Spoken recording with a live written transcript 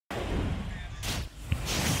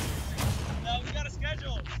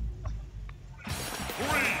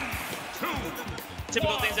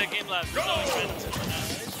typical things at GameLab. There's always random tips like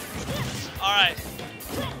that. All right.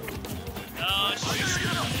 No.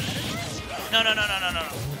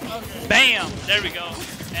 Okay. Bam! There we go.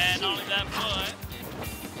 And not only that, but...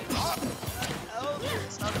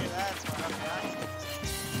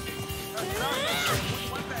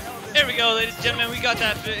 There we go, ladies and gentlemen. We got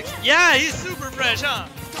that fixed. Yeah, he's super fresh, huh?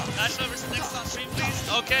 Match versus next on stream, please.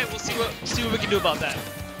 Okay, we'll see what we can do about that.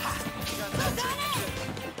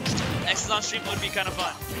 Next on stream would be kind of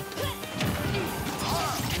fun.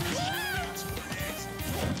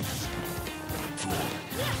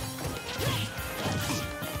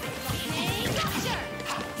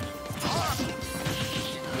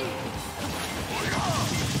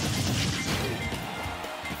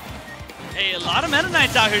 Hey, a lot of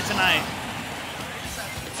Metaknights out here tonight.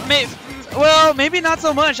 Well, maybe not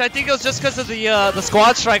so much. I think it was just because of the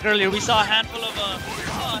squad strike earlier. We saw a handful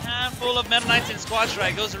of Metaknights in squad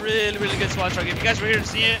strike. It was a really, really good squad strike. If you guys were here to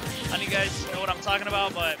see it, I know you guys know what I'm talking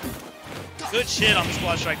about, but good shit on the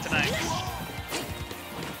squad strike tonight.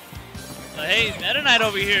 But hey, Metaknight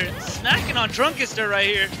over here, snacking on Arkistor right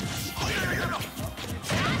here.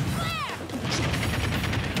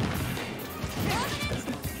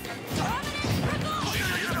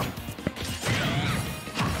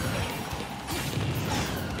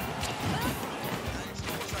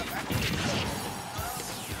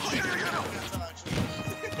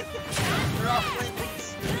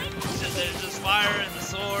 There's just fire and the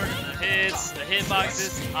sword and the hits, the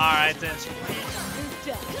hitboxes. Alright then.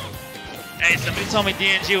 Hey, somebody told me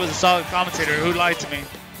DNG was a solid commentator. Who lied to me?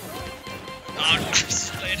 Oh, I'm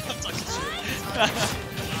just playing. I'm talking shit.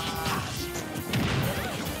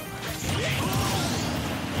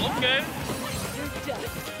 Okay.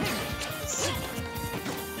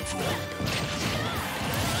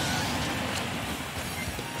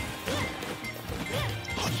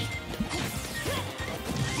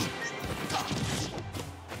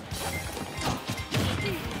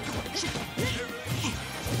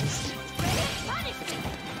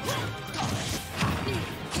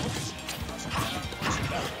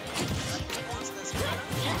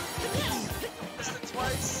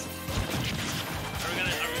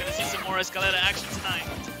 Escalada action tonight.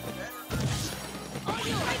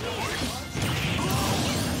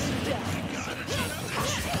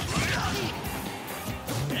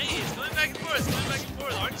 Hey, it's going back and forth.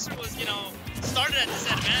 Arkistor was, started at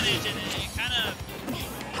disadvantage, and it kind of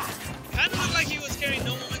looked like he was carrying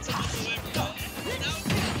no momentum whatsoever.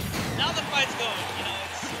 Now the fight's going.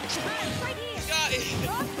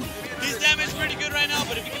 He's damaged pretty good right now,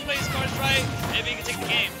 but if he can play his cards right, maybe he can take the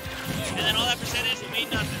game. And then all that percentage will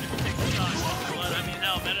mean nothing. But I mean,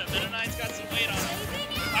 no, Metaknight's got some weight on him.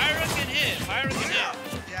 Pyra can hit.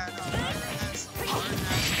 Yeah, no, Pyra has some hard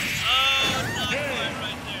action. Oh, not quite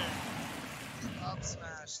right there. Up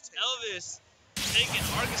smash. Elvis taking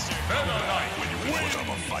Arkistor. Metaknight when you want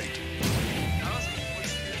to fight. That was a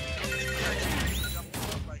force field. Jumping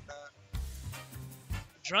up like that.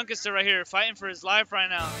 Arkistor right here, fighting for his life right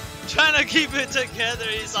now. Trying to keep it together.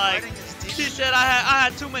 He's like, he said, I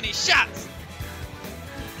had too many shots.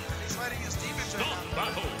 He's fighting his demons right now.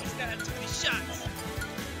 This guy had too many shots.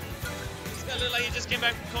 This guy looked like he just came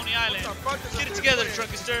back from Coney Island. Get it together,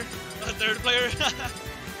 Arkistor. A third player.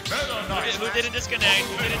 Who didn't disconnect?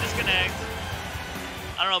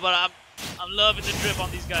 I don't know, but I'm loving the drip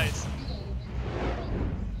on these guys.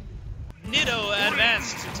 Nitto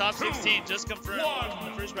advanced to top 16, just confirmed in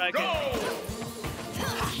the first bracket.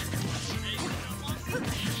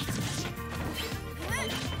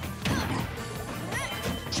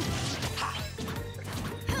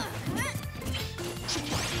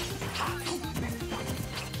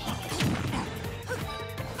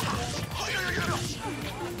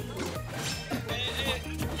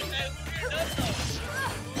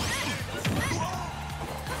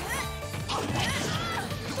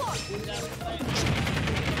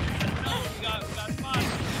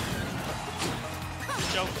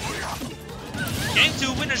 Game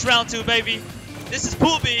 2, winners round 2, baby. This is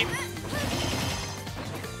Pool B.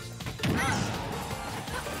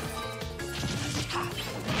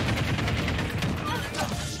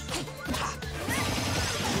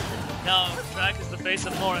 No, Track is the face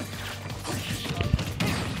of Morin.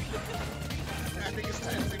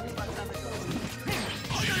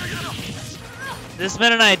 This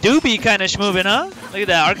Metaknight do be kind of schmoving, huh? Look at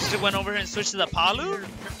that. Arkistor went over here and switched to the Palu.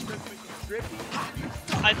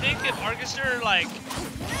 I think if Arkistor like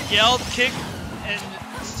yelled, kicked, and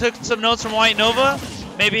took some notes from White Nova,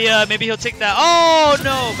 maybe he'll take that. Oh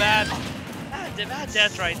no, bad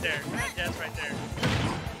death right there. Bad death right there.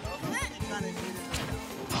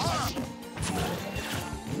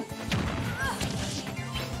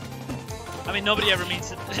 I mean, nobody ever means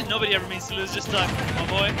to lose. Just stuck, my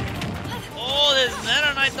boy. Oh, this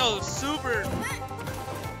Metaknight though,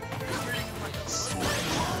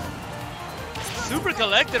 super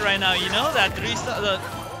collected right now. You know that 3-star.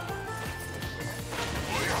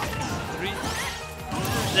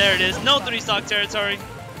 There it is. No 3-stock territory.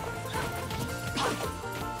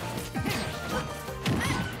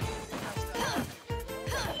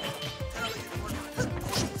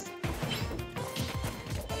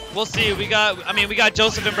 We'll see. We got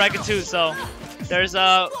Joseph in bracket 2, so there's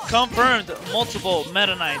confirmed multiple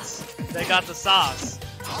Metaknights that got the sauce.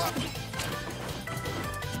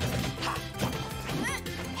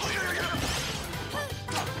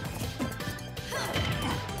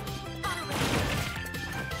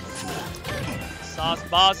 Sauce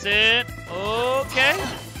boss it. Okay.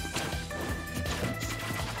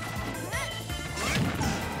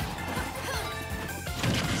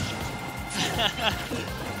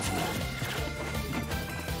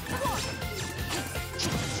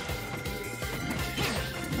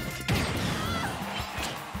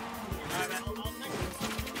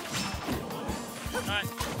 Alright.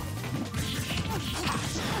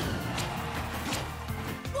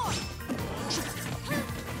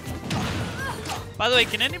 By the way,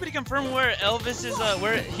 can anybody confirm where Elvis is,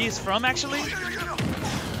 where he's from actually?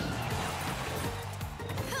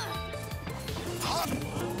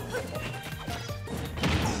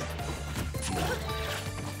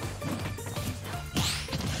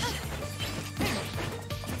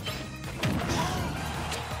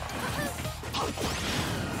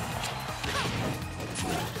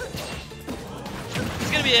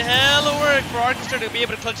 It's gonna be a hell of work for Arkistor to be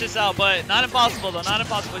able to clutch this out, but not impossible though, not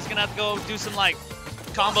impossible. He's gonna have to go do some like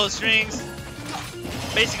combo strings,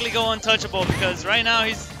 basically go untouchable because right now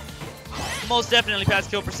he's most definitely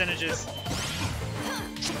past kill percentages.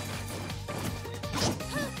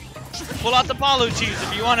 Pull out the Palu cheese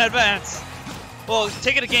if you want to advance. Well,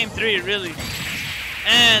 take it to game 3 really.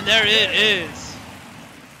 And there it is.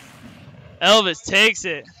 Elvis takes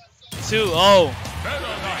it. 2-0.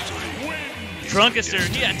 Arkistor,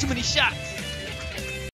 he had too many shots.